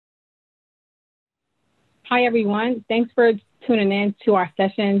Hi, everyone. Thanks for tuning in to our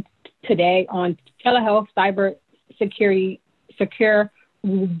session today on telehealth, cybersecurity, secure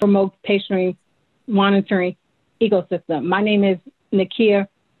remote patient monitoring ecosystem. My name is Nakia,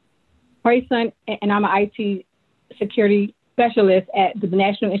 Grayson, and I'm an IT security specialist at the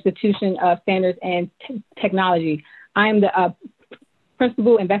National Institution of Standards and Technology. I am the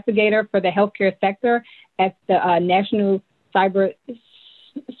principal investigator for the healthcare sector at the National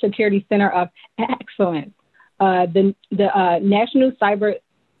Cybersecurity Center of Excellence. The National Cybersecurity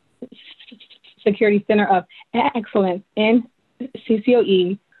Center of Excellence,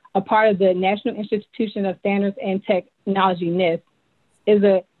 NCCoE, a part of the National Institution of Standards and Technology, NIST, is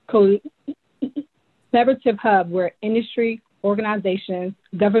a collaborative hub where industry, organizations,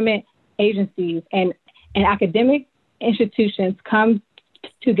 government agencies, and academic institutions come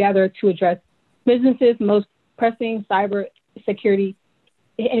together to address businesses' most pressing cybersecurity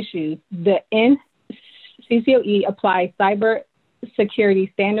issues. The NCCoE applies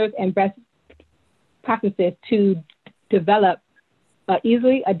cybersecurity standards and best practices to develop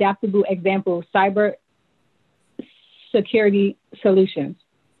easily adaptable example cybersecurity solutions.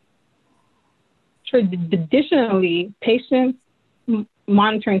 Traditionally, patient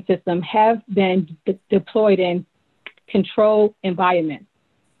monitoring systems have been deployed in controlled environments,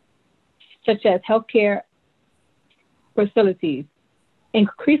 such as healthcare facilities.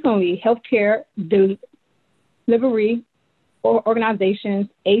 Increasingly, healthcare delivery organizations,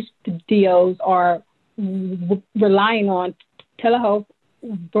 HDOs, are relying on telehealth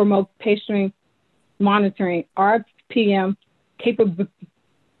remote patient monitoring, RPM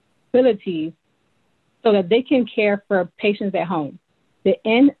capabilities, so that they can care for patients at home. The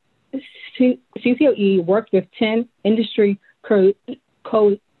NCCoE worked with 10 industry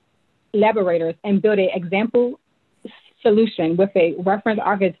collaborators and built an example solution with a reference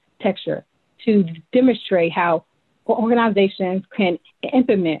architecture to demonstrate how organizations can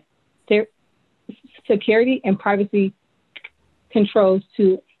implement their security and privacy controls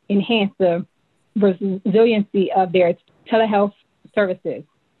to enhance the resiliency of their telehealth services.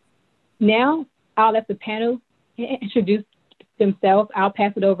 Now, I'll let the panel introduce themselves. I'll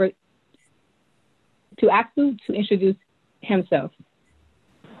pass it over to Axel to introduce himself.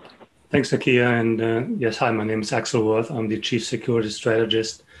 Thanks, Nakia. And yes, hi, my name is Axel Wirth. I'm the Chief Security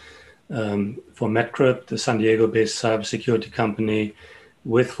Strategist for MedCrypt, the San Diego-based cybersecurity company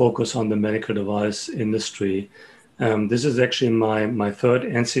with focus on the medical device industry. This is actually my third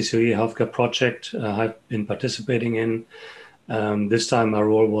NCCoE healthcare project I've been participating in. This time my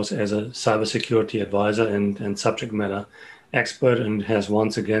role was as a cybersecurity advisor and subject matter expert, and has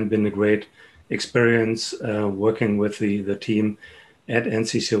once again been a great experience working with the team at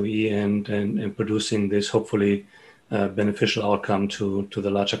NCCoE and producing this hopefully beneficial outcome to the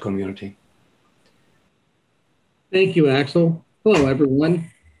larger community. Thank you, Axel. Hello,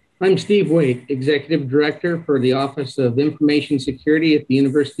 everyone. I'm Steve Waite, Executive Director for the Office of Information Security at the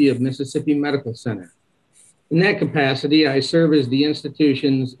University of Mississippi Medical Center. In that capacity, I serve as the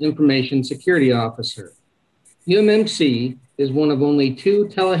institution's Information Security Officer. UMMC is one of only 2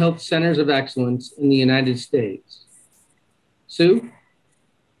 telehealth centers of excellence in the United States. Sue?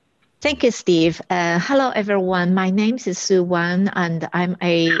 Thank you, Steve. Hello, everyone. My name is Sue Wang, and I'm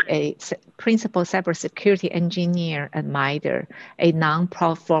a principal cybersecurity engineer at MITRE, a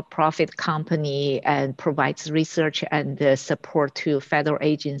non-for-profit company and provides research and support to federal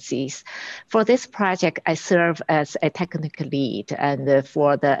agencies. For this project, I serve as a technical lead and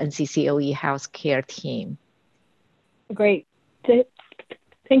for the NCCoE healthcare team. Great.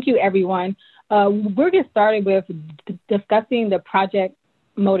 Thank you, everyone. We'll get started with discussing the project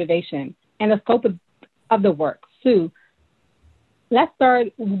motivation and the scope of the work. Sue, let's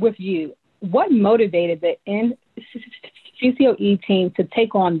start with you. What motivated the NCCoE team to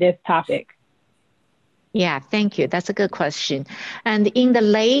take on this topic? Yeah, thank you. That's a good question. And in the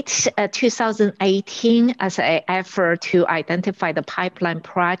late 2018, as an effort to identify the pipeline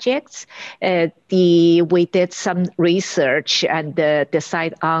projects, we did some research and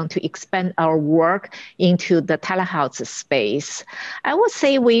decide on to expand our work into the telehealth space. I would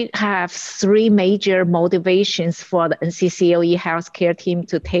say we have 3 major motivations for the NCCoE healthcare team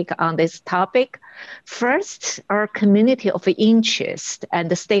to take on this topic. First, our community of interest and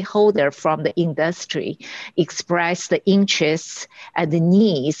the stakeholder from the industry expressed the interests and the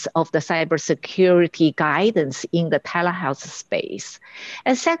needs of the cybersecurity guidance in the telehealth space.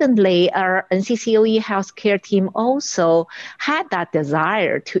 And secondly, our NCCoE healthcare team also had that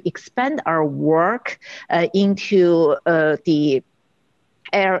desire to expand our work into the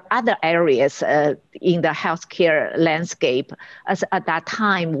other areas in the healthcare landscape. As at that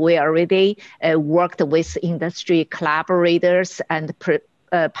time, we already worked with industry collaborators and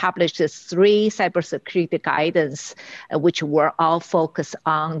published 3 cybersecurity guidance, which were all focused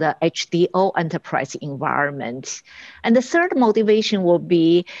on the HDO enterprise environment. And the third motivation will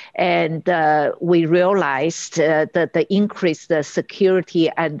be, and we realized that the increased security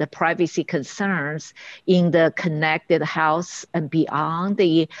and the privacy concerns in the connected health and beyond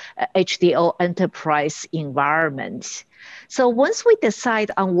the HDO enterprise environment. So once we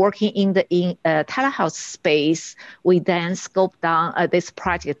decide on working in the telehealth space, we then scope down this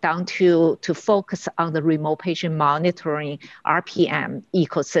project down to focus on the remote patient monitoring RPM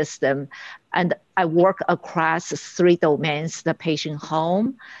ecosystem. And I work across 3 domains: the patient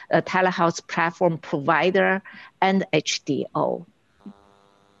home, a telehealth platform provider, and HDO.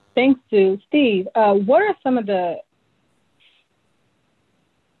 Thanks, Sue. Steve, what are some of the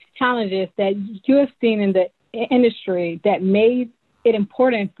challenges that you have seen in the industry that made it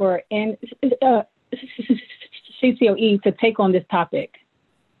important for NCCoE to take on this topic?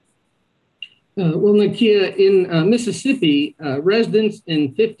 Well, Nakia, in Mississippi, residents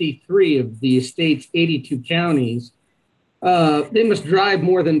in 53 of the state's 82 counties, they must drive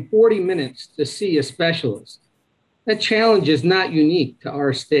more than 40 minutes to see a specialist. That challenge is not unique to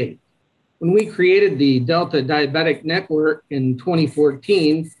our state. When we created the Delta Diabetic Network in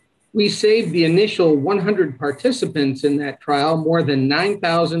 2014, we saved the initial 100 participants in that trial more than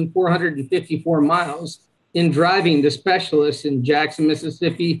 9,454 miles in driving to specialists in Jackson,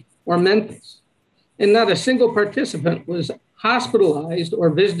 Mississippi, or Memphis. And not a single participant was hospitalized or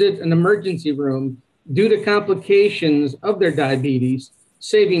visited an emergency room due to complications of their diabetes,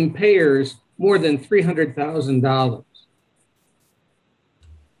 saving payers more than $300,000.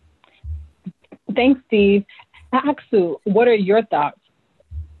 Thanks, Steve. Axel, what are your thoughts?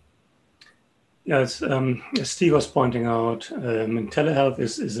 Yes, as Steve was pointing out, telehealth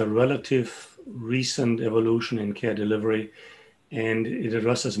is a relative recent evolution in care delivery, and it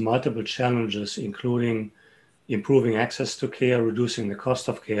addresses multiple challenges, including improving access to care, reducing the cost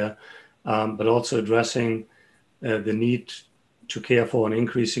of care, but also addressing the need to care for an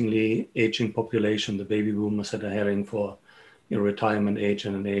increasingly aging population, the baby boomers that are heading for retirement age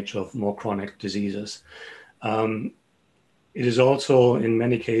and an age of more chronic diseases. It is also, in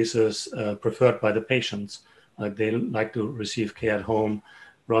many cases, preferred by the patients. They like to receive care at home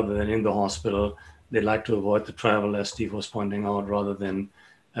rather than in the hospital. They like to avoid the travel, as Steve was pointing out, rather than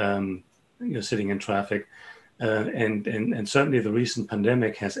sitting in traffic. And certainly the recent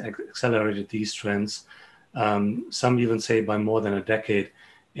pandemic has accelerated these trends, some even say by more than a decade.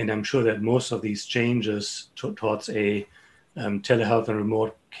 And I'm sure that most of these changes towards a telehealth and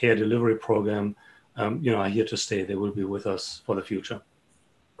remote care delivery program are here to stay. They will be with us for the future.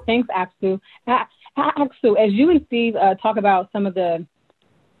 Thanks, Axel. Axel, as you and Steve talk about some of the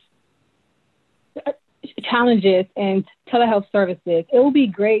challenges in telehealth services, it will be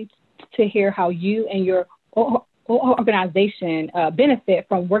great to hear how you and your organization benefit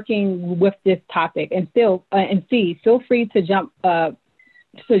from working with this topic. And Steve, feel free to jump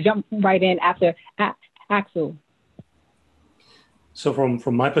right in after Axel. So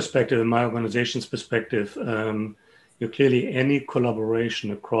from my perspective and my organization's perspective, clearly any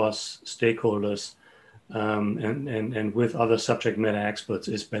collaboration across stakeholders and with other subject matter experts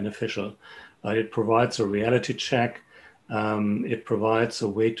is beneficial. It provides a reality check. It provides a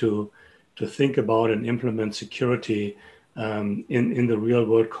way to think about and implement security in the real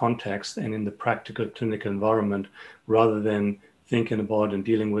world context and in the practical clinical environment, rather than thinking about and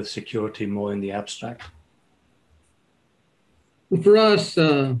dealing with security more in the abstract. For us,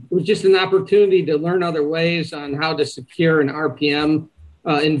 it was just an opportunity to learn other ways on how to secure an RPM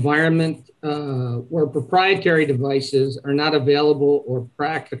environment where proprietary devices are not available or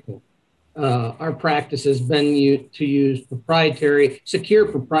practical. Our practice has been to use secure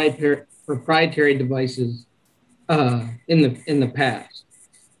proprietary devices in the past.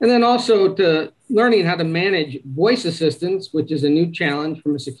 And then also to learning how to manage voice assistants, which is a new challenge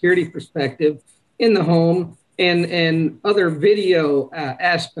from a security perspective in the home, and other video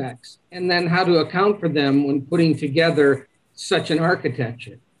aspects, and then how to account for them when putting together such an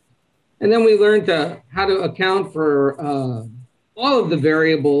architecture. And then we learned how to account for all of the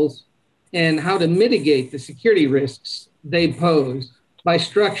variables and how to mitigate the security risks they pose by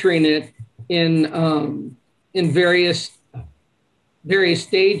structuring it in various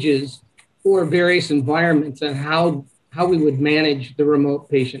stages or various environments, and how we would manage the remote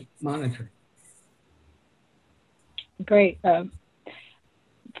patient monitoring. Great. To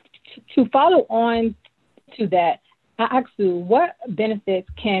follow on to that, Axel, what benefits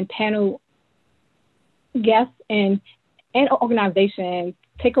can panel guests and organizations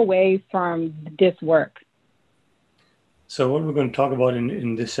take away from this work? So what we're going to talk about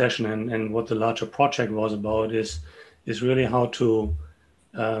in this session and what the larger project was about is really how to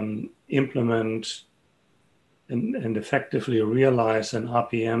implement and effectively realize an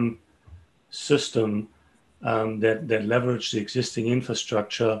RPM system that leverages the existing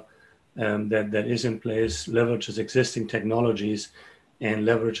infrastructure that is in place, leverages existing technologies, and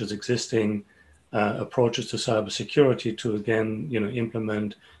leverages existing approaches to cybersecurity to again,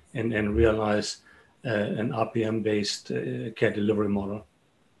 implement and realize an RPM-based care delivery model.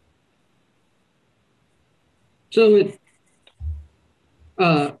 So it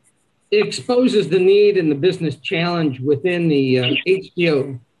exposes the need and the business challenge within the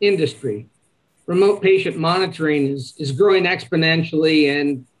HDO industry. Remote patient monitoring is growing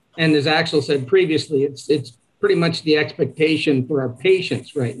exponentially, and as Axel said previously, it's pretty much the expectation for our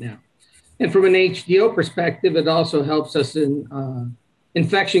patients right now. And from an HDO perspective, it also helps us in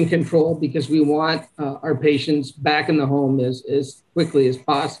infection control because we want our patients back in the home as quickly as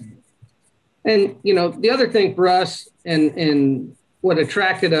possible. And the other thing for us and what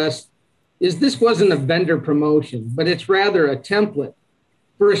attracted us is this wasn't a vendor promotion, but it's rather a template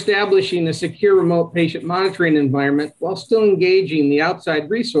for establishing a secure remote patient monitoring environment while still engaging the outside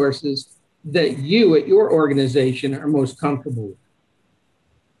resources that you at your organization are most comfortable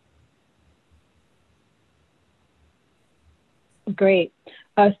with. Great.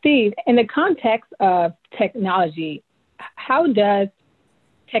 Steve, in the context of technology, how does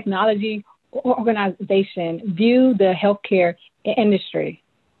technology organization view the healthcare industry?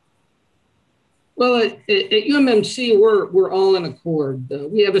 Well, at UMMC, we're all in accord.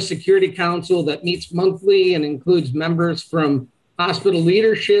 We have a security council that meets monthly and includes members from hospital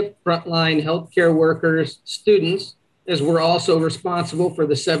leadership, frontline healthcare workers, students, as we're also responsible for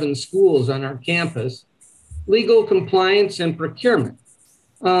the 7 schools on our campus, legal compliance, and procurement.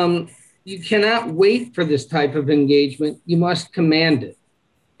 You cannot wait for this type of engagement. You must command it.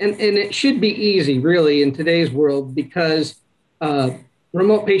 And it should be easy, really, in today's world because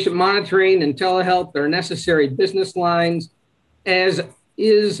remote patient monitoring and telehealth are necessary business lines, as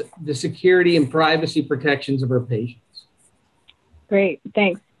is the security and privacy protections of our patients. Great,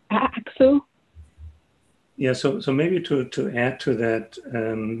 thanks. Axel? Yeah, so maybe to add to that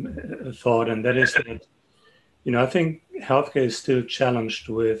thought, and that is that, I think healthcare is still challenged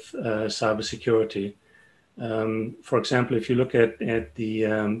with cybersecurity. For example, if you look at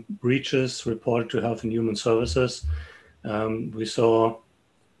the breaches reported to Health and Human Services, we saw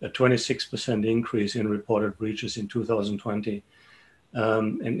a 26% increase in reported breaches in 2020.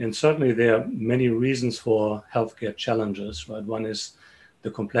 And certainly there are many reasons for healthcare challenges, right? One is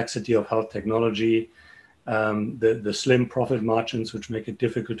the complexity of health technology, the slim profit margins, which make it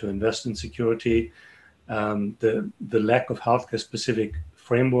difficult to invest in security, the lack of healthcare specific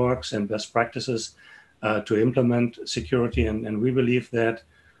frameworks and best practices to implement security. And we believe that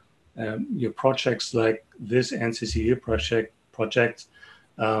your projects like this NCCoE project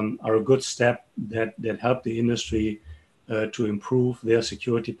are a good step that help the industry to improve their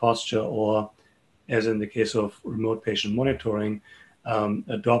security posture, or as in the case of remote patient monitoring,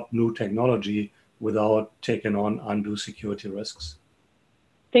 adopt new technology without taking on undue security risks.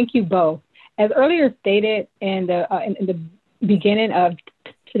 Thank you both. As earlier stated in the beginning of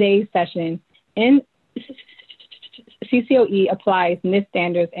today's session, NCCoE applies NIST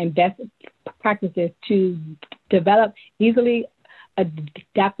standards and best practices to develop easily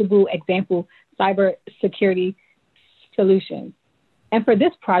adaptable example cybersecurity solutions. And for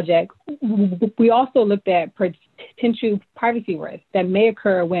this project, we also looked at potential privacy risks that may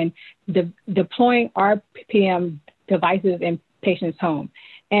occur when deploying RPM devices in patients' home,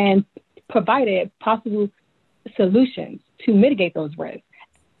 and provided possible solutions to mitigate those risks.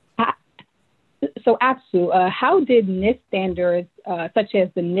 So Axel, how did NIST standards, such as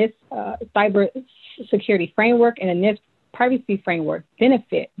the NIST Cybersecurity Framework and the NIST Privacy Framework,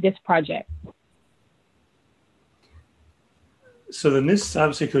 benefit this project? So the NIST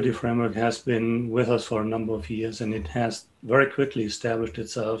Cybersecurity Framework has been with us for a number of years, and it has very quickly established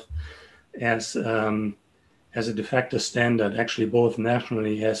itself as a de facto standard, actually both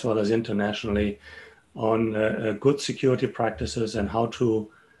nationally as well as internationally, on good security practices and how to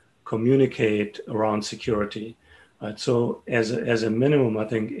communicate around security. Right? So as a minimum, I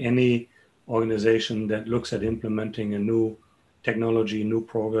think any organization that looks at implementing a new technology, new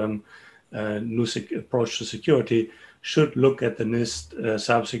program, new approach to security should look at the NIST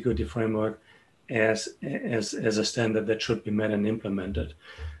cybersecurity framework as a standard that should be met and implemented.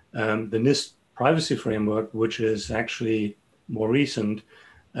 The NIST privacy framework, which is actually more recent,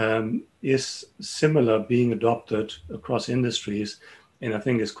 is similar being adopted across industries. And I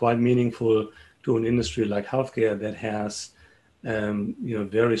think it's quite meaningful to an industry like healthcare that has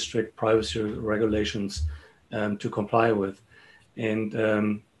very strict privacy regulations to comply with.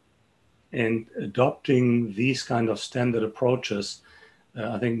 And adopting these kind of standard approaches,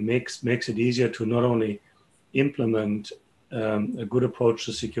 I think makes it easier to not only implement a good approach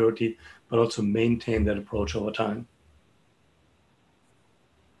to security, but also maintain that approach over time.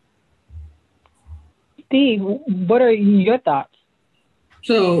 Steve, what are your thoughts?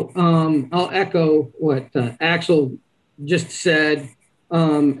 So I'll echo what Axel just said,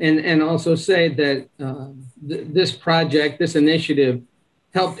 and also say that this project, this initiative,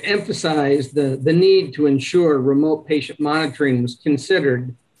 helped emphasize the need to ensure remote patient monitoring was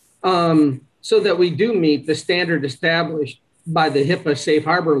considered so that we do meet the standard established by the HIPAA Safe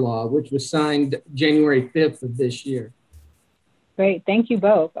Harbor Law, which was signed January 5th of this year. Great, thank you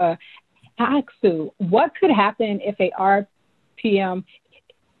both. Axel, what could happen if a RPM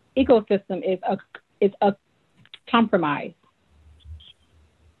ecosystem is a compromise?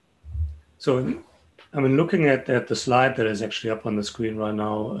 So, I mean, looking at the slide that is actually up on the screen right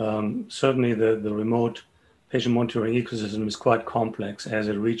now, certainly the remote patient monitoring ecosystem is quite complex as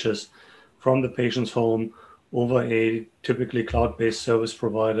it reaches from the patient's home over a typically cloud-based service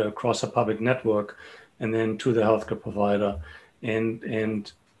provider across a public network and then to the healthcare provider.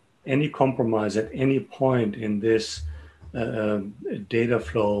 And any compromise at any point in this data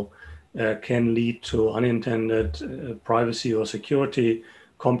flow can lead to unintended privacy or security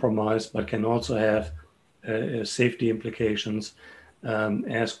compromise, but can also have safety implications,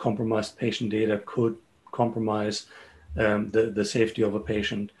 as compromised patient data could compromise the safety of a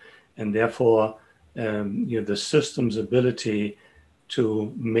patient. And therefore, the system's ability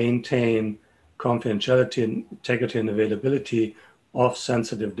to maintain confidentiality, integrity, and availability of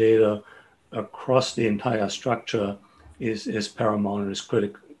sensitive data across the entire structure is paramount and is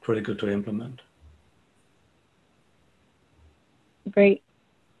critical to implement. Great.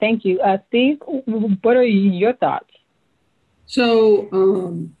 Thank you. Steve, what are your thoughts?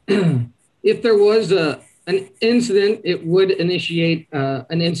 So if there was an incident, it would initiate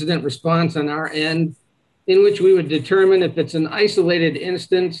an incident response on our end in which we would determine if it's an isolated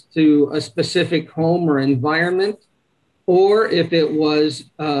instance to a specific home or environment, or if it was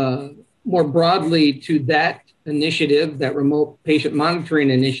more broadly to that initiative, that remote patient monitoring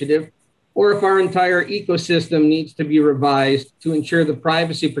initiative, or if our entire ecosystem needs to be revised to ensure the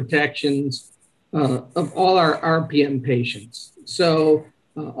privacy protections of all our RPM patients. So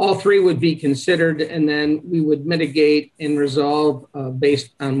all three would be considered, and then we would mitigate and resolve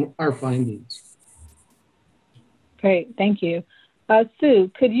based on our findings. Great, thank you.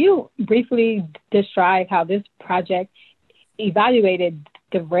 Sue, could you briefly describe how this project evaluated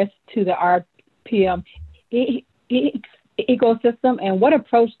the risk to the RPM ecosystem, and what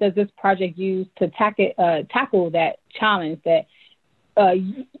approach does this project use to tackle that challenge that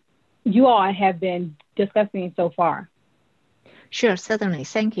you all have been discussing so far? Sure, certainly.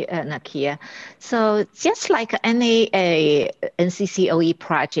 Thank you, Nakia. So just like any NCCoE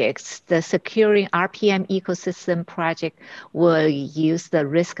projects, the Securing RPM Ecosystem project will use the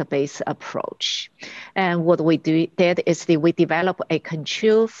risk-based approach. And what we did is we developed a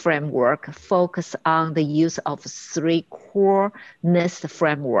control framework focused on the use of three core NIST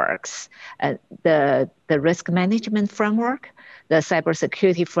frameworks, the risk management framework, the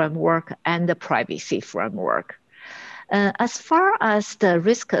cybersecurity framework, and the privacy framework. As far as the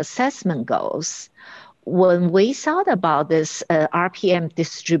risk assessment goes, when we thought about this RPM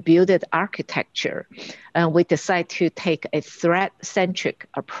distributed architecture, we decided to take a threat-centric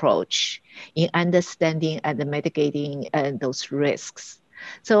approach in understanding and mitigating those risks.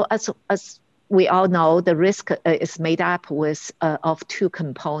 So as we all know, the risk is made up of two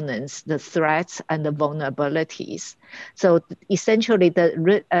components, the threats and the vulnerabilities. So essentially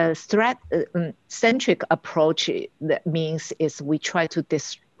the threat-centric approach, that means is we try to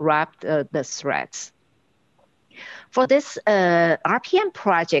disrupt the threats. For this RPM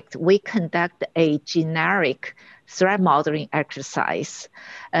project, we conduct a generic threat modeling exercise.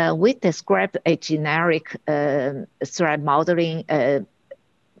 We described a generic threat modeling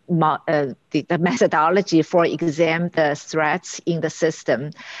the methodology for examine the threats in the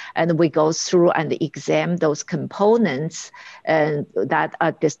system. And we go through and examine those components that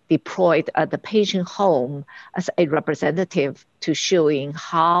are deployed at the patient home as a representative to showing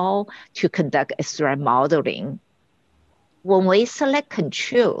how to conduct a threat modeling. when we select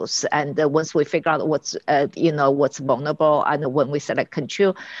controls, and once we figure out what's what's vulnerable, and when we select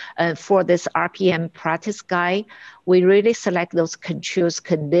control for this RPM practice guide, we really select those controls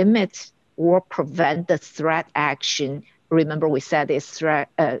can limit or prevent the threat action. Remember, we said it's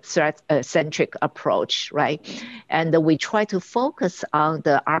threat-centric approach, right? And we try to focus on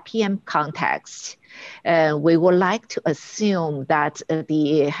the RPM context. We would like to assume that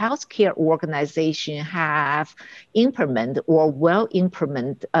the healthcare organization have implemented or will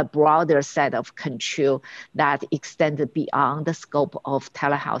implement a broader set of control that extended beyond the scope of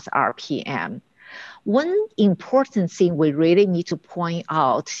telehealth RPM. One important thing we really need to point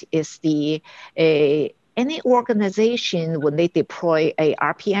out is any organization, when they deploy a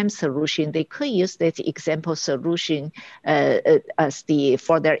RPM solution, they could use this example solution as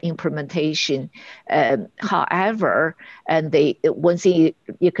for their implementation. However, and one thing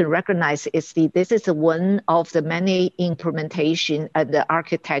you can recognize is this is one of the many implementation and the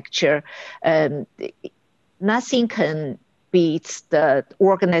architecture. Nothing can beats the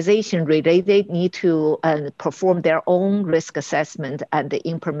organization really. They need to perform their own risk assessment and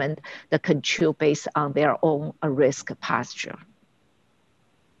implement the control based on their own risk posture.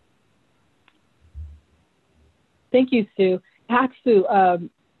 Thank you, Sue. Axel,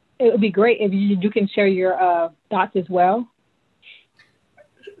 it would be great if you can share your thoughts as well.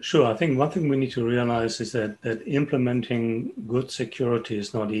 Sure. I think one thing we need to realize is that implementing good security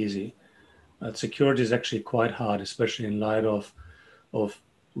is not easy. Security is actually quite hard, especially in light of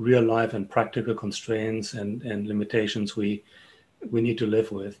real life and practical constraints and limitations we need to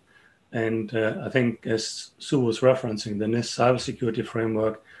live with. And I think, as Sue was referencing, the NIST cybersecurity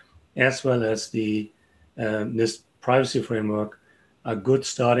framework, as well as the NIST privacy framework, are good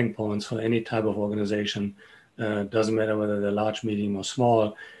starting points for any type of organization. Doesn't matter whether they're large, medium, or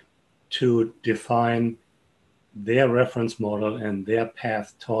small, to define their reference model and their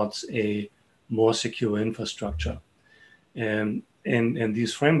path towards a more secure infrastructure. And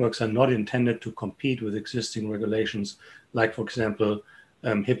these frameworks are not intended to compete with existing regulations, like, for example,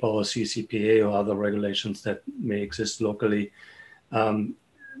 HIPAA or CCPA or other regulations that may exist locally.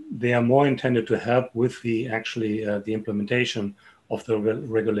 They are more intended to help with the implementation of the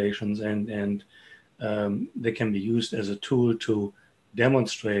regulations, and they can be used as a tool to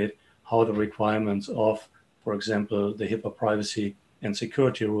demonstrate how the requirements of, for example, the HIPAA privacy and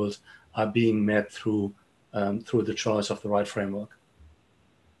security rules are being met through the choice of the right framework.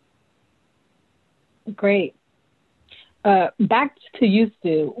 Great. Back to you,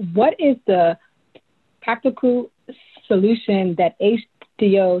 Stu. What is the practical solution that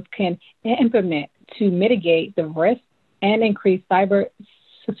HDOs can implement to mitigate the risk and increase cyber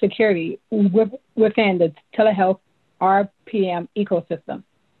security within the telehealth RPM ecosystem?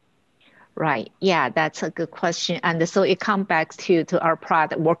 Right. Yeah, that's a good question. And so it comes back to our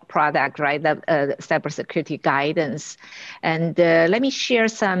work product, right? The cybersecurity guidance. And let me share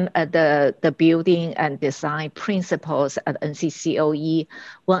some of the building and design principles at NCCoE.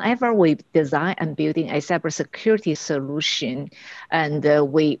 Whenever we design and building a cybersecurity solution, and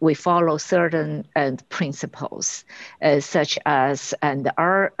we follow certain principles, such as, and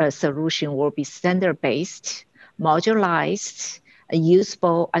our solution will be standard-based, modularized,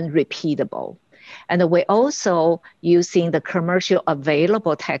 useful, and repeatable. And we're also using the commercial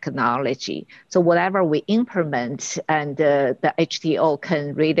available technology. So whatever we implement, and the HDO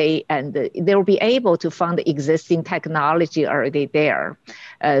can really, and they'll be able to find the existing technology already there,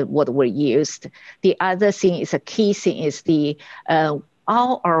 what we used. The other thing is, a key thing is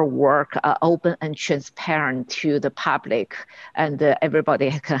all our work are open and transparent to the public, and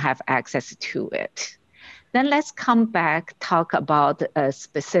everybody can have access to it. Then let's come back, talk about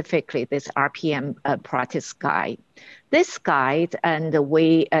specifically this RPM practice guide. This guide, and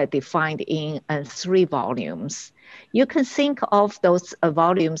we defined in 3 volumes. You can think of those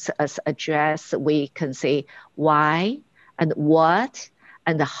volumes as address. We can say why and what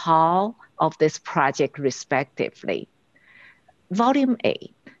and the how of this project respectively. Volume A.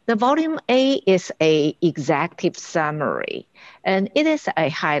 The volume A is a executive summary, and it is a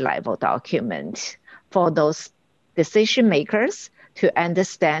high-level document for those decision makers to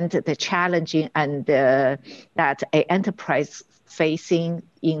understand the challenging and that an enterprise facing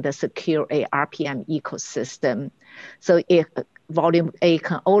in the secure RPM ecosystem. So volume A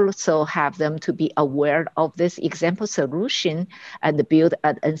can also have them to be aware of this example solution and build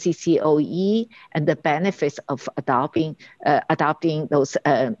at NCCoE and the benefits of adopting those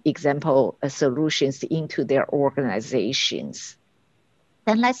example solutions into their organizations.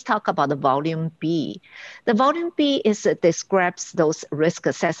 Then let's talk about the volume B. The volume B describes those risk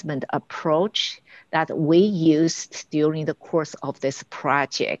assessment approach that we used during the course of this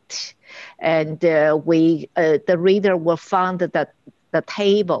project. And the reader will find that the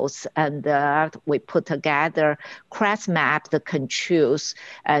tables and we put together cross-map the controls,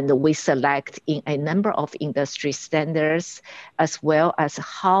 and we select in a number of industry standards, as well as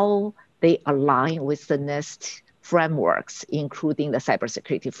how they align with the NIST frameworks, including the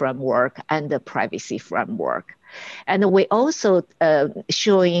cybersecurity framework and the privacy framework. And we also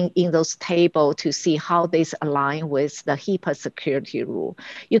showing in those tables to see how these align with the HIPAA security rule.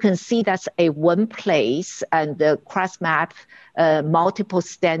 You can see that's a one place, and the cross-map multiple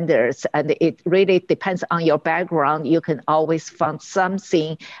standards, and it really depends on your background. You can always find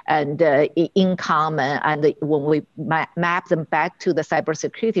something and in common. And when we map them back to the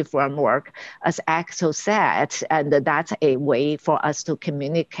cybersecurity framework, as Axel said, and that's a way for us to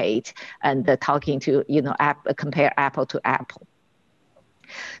communicate and talking to, compare apple to apple.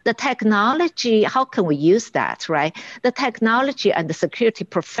 The technology, how can we use that, right? The technology and the security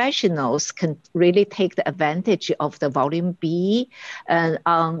professionals can really take the advantage of the volume B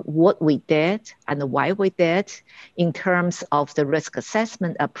on what we did and why we did in terms of the risk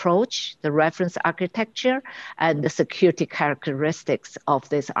assessment approach, the reference architecture, and the security characteristics of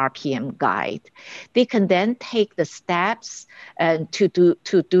this RPM guide. They can then take the steps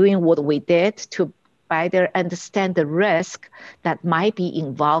to doing what we did to better understand the risk that might be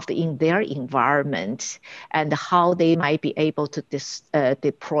involved in their environment and how they might be able to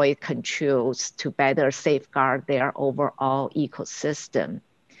deploy controls to better safeguard their overall ecosystem.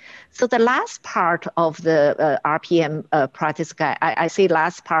 So the last part of the RPM practice guide, I say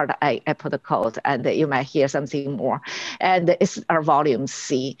last part, I put a code, and you might hear something more. And it's our volume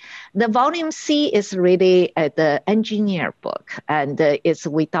C. The volume C is really the engineer book, and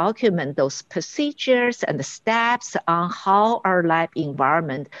we document those procedures and the steps on how our lab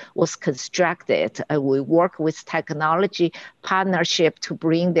environment was constructed. We work with technology partnership to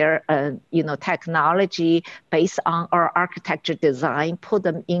bring their technology based on our architecture design, put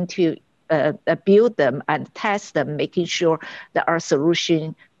them into build them and test them, making sure that our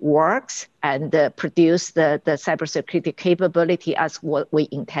solution works and produce the cybersecurity capability as what we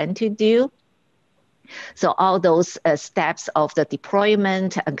intend to do. So all those steps of the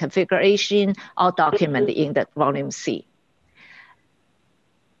deployment and configuration are documented in the volume C.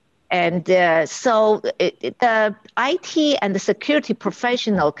 And so the IT and the security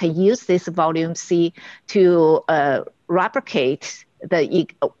professional can use this volume C to replicate the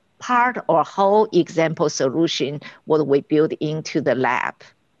part or whole example solution what we build into the lab.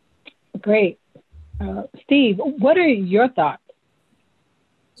 Great. Steve, what are your thoughts?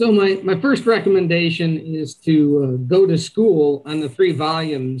 So my first recommendation is to go to school on the 3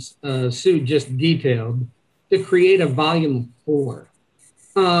 volumes Sue just detailed to create a volume 4.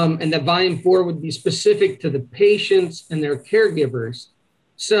 And that volume 4 would be specific to the patients and their caregivers.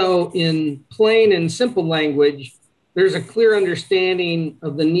 So in plain and simple language, there's a clear understanding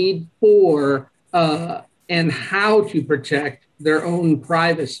of the need for and how to protect their own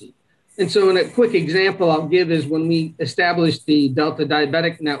privacy. And so in a quick example I'll give is when we established the Delta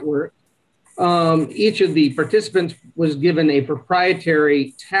Diabetic Network, each of the participants was given a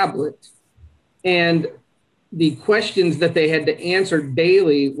proprietary tablet, and the questions that they had to answer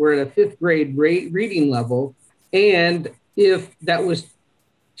daily were at a 5th grade reading level. And if that was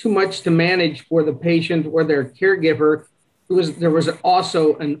too much to manage for the patient or their caregiver, there was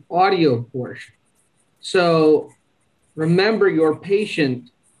also an audio portion. So remember your patient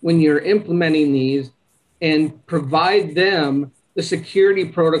when you're implementing these and provide them the security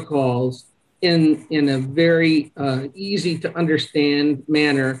protocols in a very easy to understand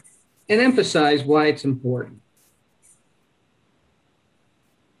manner, and emphasize why it's important.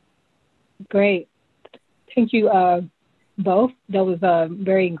 Great. Thank you both. That was a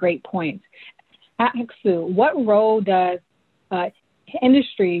very great point. Axel, what role does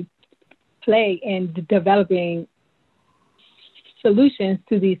industry play in developing solutions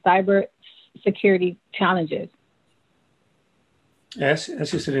to these cyber security challenges? As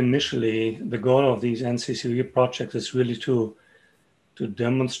you said initially, the goal of these NCCoE projects is really to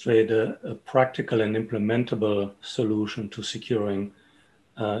demonstrate a practical and implementable solution to securing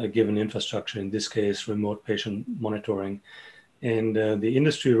a given infrastructure, in this case, remote patient monitoring. And the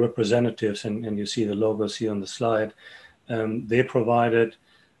industry representatives, and you see the logos here on the slide, they provided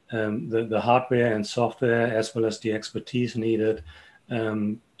the hardware and software as well as the expertise needed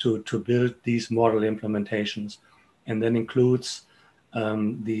to build these model implementations. And that includes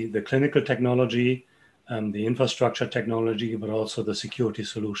the clinical technology, the infrastructure technology, but also the security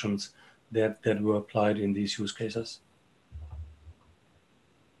solutions that were applied in these use cases.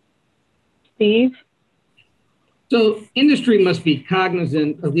 Steve? So industry must be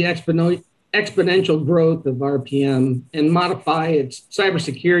cognizant of the exponential growth of RPM and modify its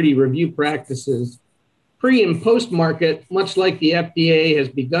cybersecurity review practices pre and post market, much like the FDA has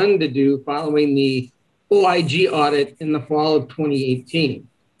begun to do following the OIG audit in the fall of 2018.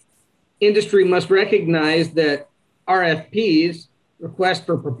 Industry must recognize that RFPs, requests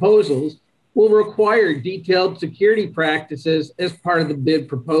for proposals, will require detailed security practices as part of the bid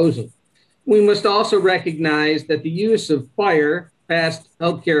proposal. We must also recognize that the use of FHIR, fast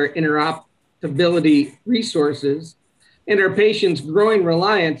healthcare interoperability resources, and our patients' growing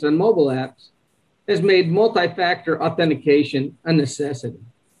reliance on mobile apps has made multi-factor authentication a necessity.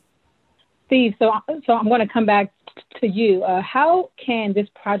 Steve, so I'm going to come back to you. How can this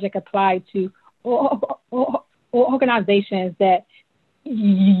project apply to organizations that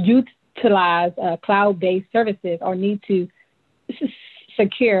utilize cloud-based services or need to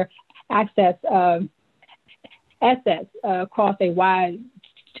secure access assets across a wide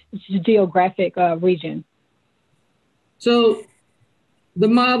geographic region? So the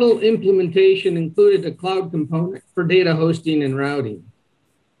model implementation included a cloud component for data hosting and routing.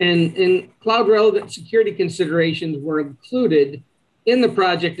 And cloud relevant security considerations were included in the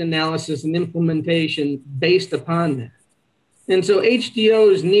project analysis and implementation based upon that. And so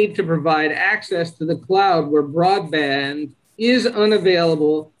HDOs need to provide access to the cloud where broadband is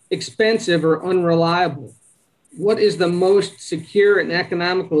unavailable, expensive, or unreliable. What is the most secure and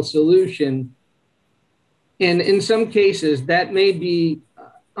economical solution? And in some cases, that may be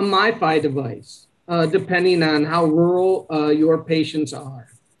a MiFi device, depending on how rural your patients are.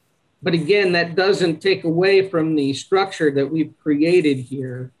 But again, that doesn't take away from the structure that we've created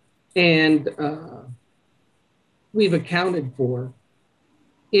here and we've accounted for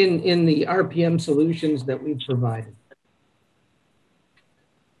in the RPM solutions that we've provided.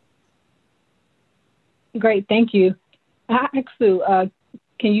 Great, thank you. Axel,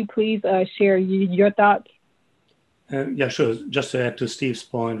 can you please share your thoughts? Yeah, sure. Just to add to Steve's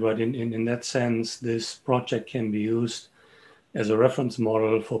point, right, in that sense, this project can be used as a reference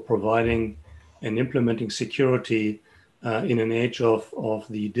model for providing and implementing security in an age of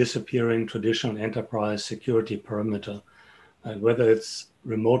the disappearing traditional enterprise security perimeter. Whether it's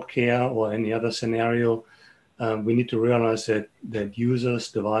remote care or any other scenario, we need to realize that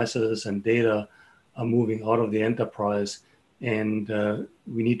users, devices, and data are moving out of the enterprise, and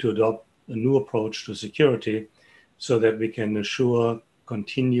we need to adopt a new approach to security so that we can assure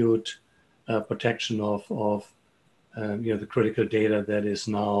continued protection of the critical data that is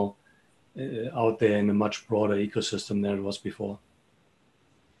now out there in a much broader ecosystem than it was before.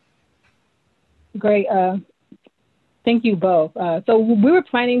 Great. Thank you both. So we were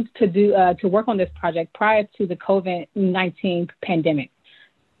planning to work on this project prior to the COVID-19 pandemic.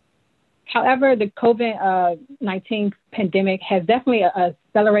 However, the COVID-19 pandemic has definitely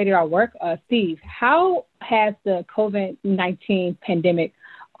accelerated our work. Steve, how has the COVID-19 pandemic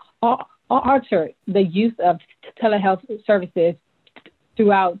altered the use of telehealth services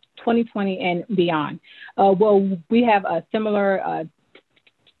throughout 2020 and beyond? Well, we have a similar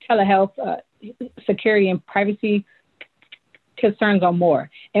telehealth security and privacy concerns or more.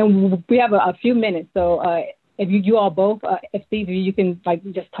 And we have a few minutes. So if you all both, if Steve, you can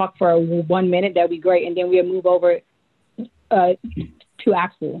just talk for 1 minute, that'd be great. And then we'll move over to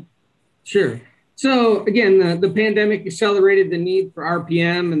Axel. Sure. So again, the pandemic accelerated the need for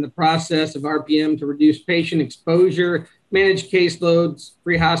RPM and the process of RPM to reduce patient exposure, manage caseloads,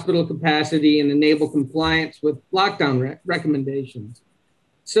 free hospital capacity, and enable compliance with lockdown recommendations.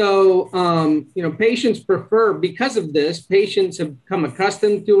 So, patients prefer, because of this, patients have become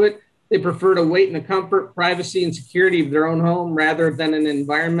accustomed to it. They prefer to wait in the comfort, privacy, and security of their own home rather than an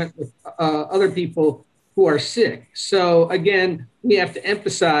environment with other people who are sick. So again, we have to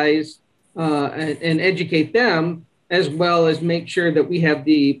emphasize and educate them, as well as make sure that we have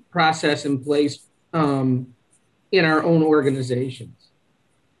the process in place in our own organizations.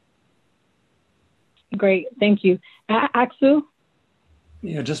 Great, thank you. Axel?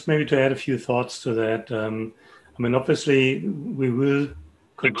 Yeah, just maybe to add a few thoughts to that. Obviously, we will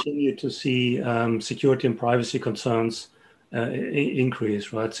continue to see security and privacy concerns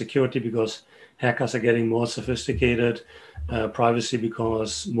increase, right? Security because hackers are getting more sophisticated, privacy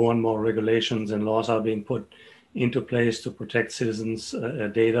because more and more regulations and laws are being put into place to protect citizens'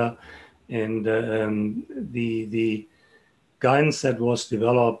 data. And the guidance that was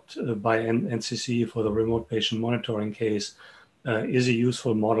developed by NCCoE for the remote patient monitoring case is a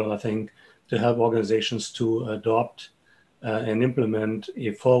useful model, I think, to help organizations to adopt and implement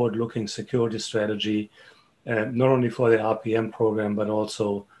a forward-looking security strategy, not only for the RPM program, but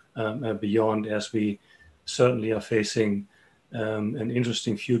also beyond, as we certainly are facing an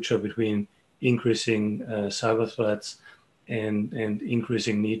interesting future between increasing cyber threats and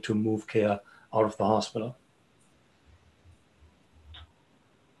increasing need to move care out of the hospital.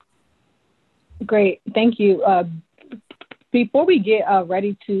 Great, thank you. Before we get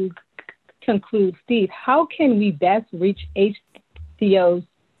ready to conclude, Steve, how can we best reach HCOs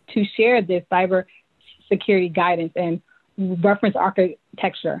to share this cyber security guidance and reference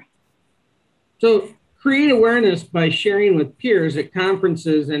architecture? So create awareness by sharing with peers at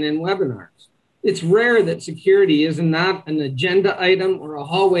conferences and in webinars. It's rare that security is not an agenda item or a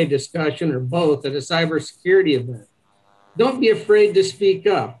hallway discussion or both at a cybersecurity event. Don't be afraid to speak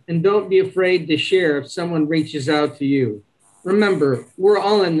up, and don't be afraid to share if someone reaches out to you. Remember, we're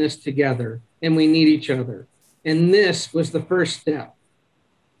all in this together, and we need each other. And this was the first step.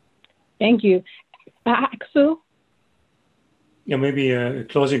 Thank you. Axel? Yeah, maybe a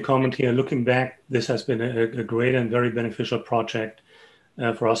closing comment here. Looking back, this has been a great and very beneficial project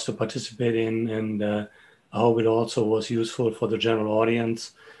for us to participate in, and I hope it also was useful for the general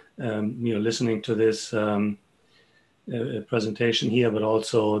audience, listening to this presentation here, but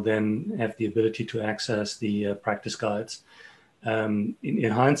also then have the ability to access the practice guides.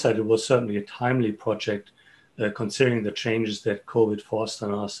 In hindsight, it was certainly a timely project, considering the changes that COVID forced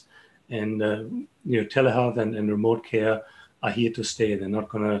on us. And telehealth and remote care are here to stay. They're not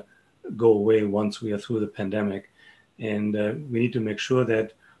going to go away once we are through the pandemic. And we need to make sure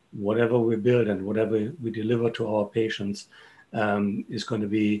that whatever we build and whatever we deliver to our patients is going to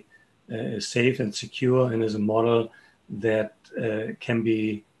be safe and secure, and is a model that can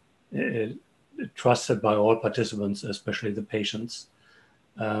be trusted by all participants, especially the patients.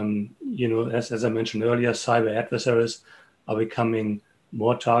 As I mentioned earlier, cyber adversaries are becoming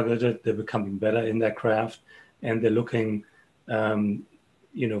more targeted. They're becoming better in their craft, and they're looking,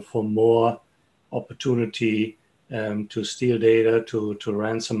 for more opportunity to steal data, to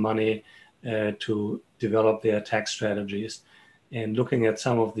ransom money, to develop their attack strategies. And looking at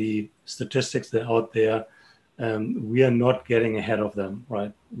some of the statistics that are out there, we are not getting ahead of them,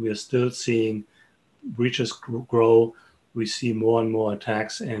 right? We are still seeing breaches grow. We see more and more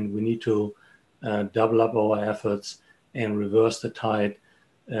attacks, and we need to double up our efforts and reverse the tide,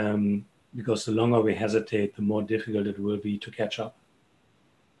 because the longer we hesitate, the more difficult it will be to catch up.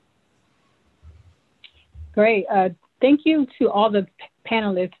 Great. Thank you to all the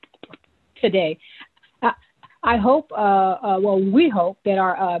panelists today. I hope, we hope that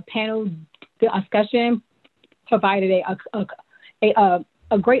our panel discussion provided a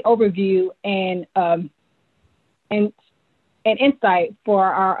great overview and insight for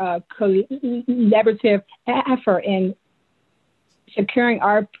our collaborative effort in securing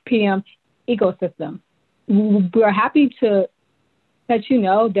our PM ecosystem. We are happy to let you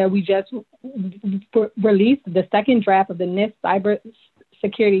know that we just released the second draft of the NIST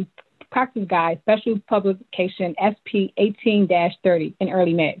Cybersecurity Practice Guide, Special Publication SP 18-30 in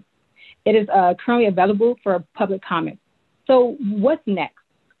early May. It is currently available for public comment. So what's next?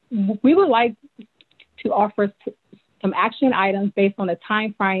 We would like to offer some action items based on the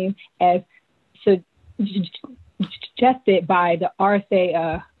time frame as suggested by the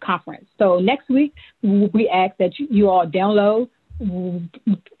RSA conference. So next week, we ask that you all download,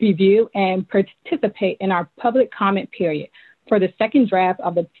 review, and participate in our public comment period for the second draft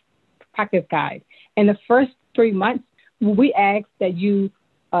of the practice guide. In the first 3 months, we ask that you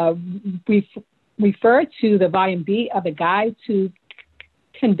refer to the volume B of the guide to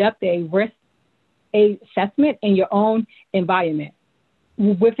conduct a risk assessment in your own environment.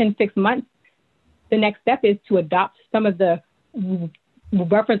 Within 6 months, the next step is to adopt some of the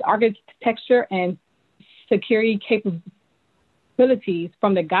reference architecture and security capabilities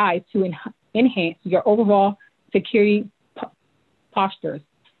from the guide to enhance your overall security postures.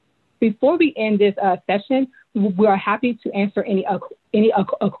 Before we end this session, we are happy to answer any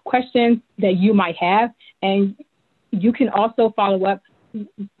questions that you might have, and you can also follow up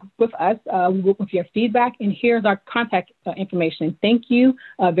with us with your feedback. And here's our contact information. Thank you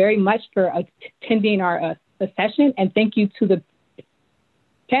very much for attending our session, and thank you to the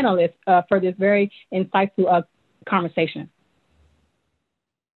panelists for this very insightful conversation.